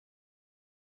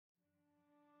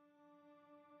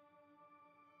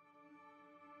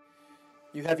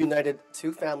You have united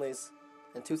two families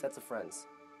and two sets of friends.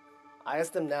 I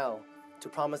ask them now to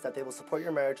promise that they will support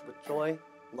your marriage with joy,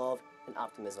 love, and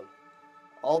optimism.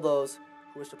 All those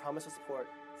who wish to promise to support,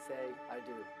 say, I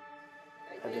do.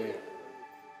 I do.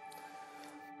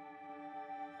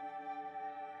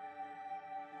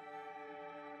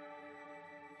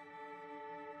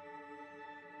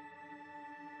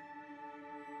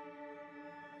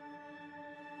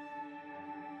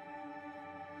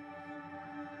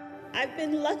 I've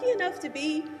been lucky enough to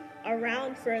be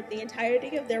around for the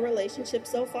entirety of their relationship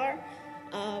so far.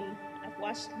 I've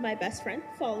watched my best friend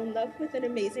fall in love with an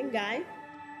amazing guy.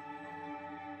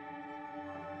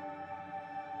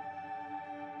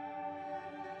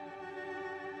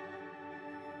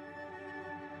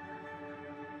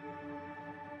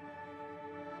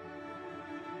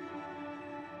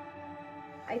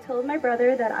 I told my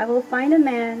brother that I will find a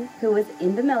man who is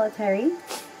in the military,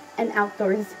 an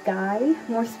outdoors guy,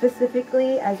 more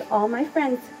specifically, as all my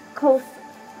friends, close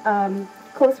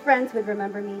friends would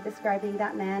remember me describing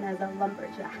that man as a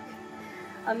lumberjack.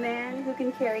 A man who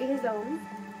can carry his own,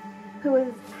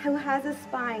 who has a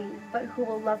spine, but who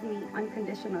will love me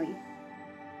unconditionally.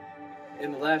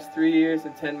 In the last 3 years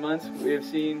and 10 months, we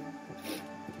have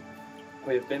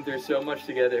been through so much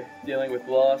together, dealing with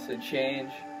loss and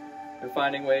change, and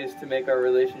finding ways to make our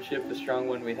relationship the strong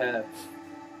one we have.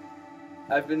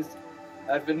 I've been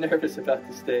nervous about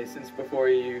this day since before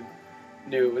you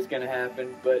knew it was going to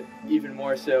happen, but even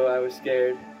more so, I was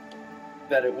scared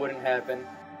that it wouldn't happen.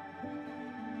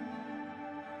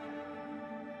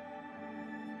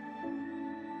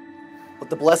 With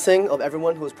the blessing of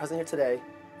everyone who is present here today,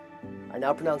 I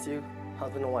now pronounce you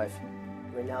husband and wife.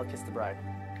 You may now kiss the bride.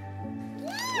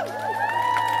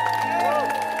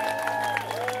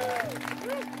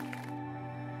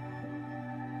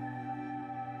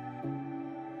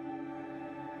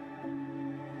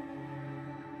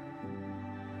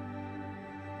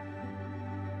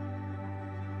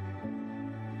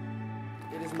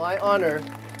 It is my honor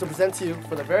to present to you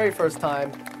for the very first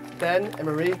time, Ben and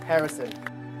Marie Harrison.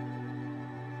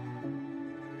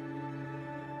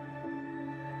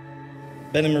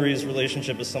 Ben and Marie's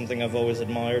relationship is something I've always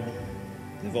admired.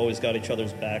 They've always got each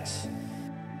other's backs.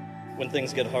 When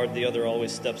things get hard, the other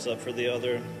always steps up for the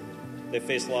other. They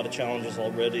faced a lot of challenges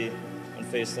already and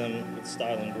face them with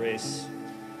style and grace.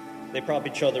 They prop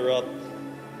each other up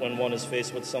when one is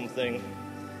faced with something,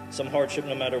 some hardship,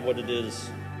 no matter what it is.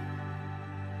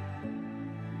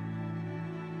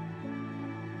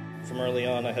 From early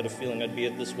on, I had a feeling I'd be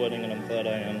at this wedding, and I'm glad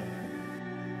I am.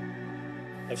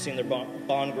 I've seen their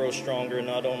bond grow stronger.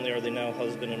 Not only are they now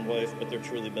husband and wife, but they're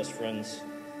truly best friends.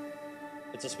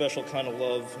 It's a special kind of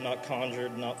love, not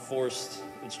conjured, not forced.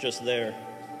 It's just there.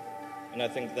 And I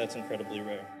think that's incredibly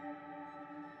rare.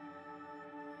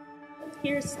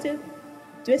 Here's to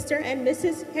Mr. and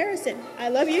Mrs. Harrison. I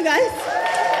love you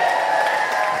guys.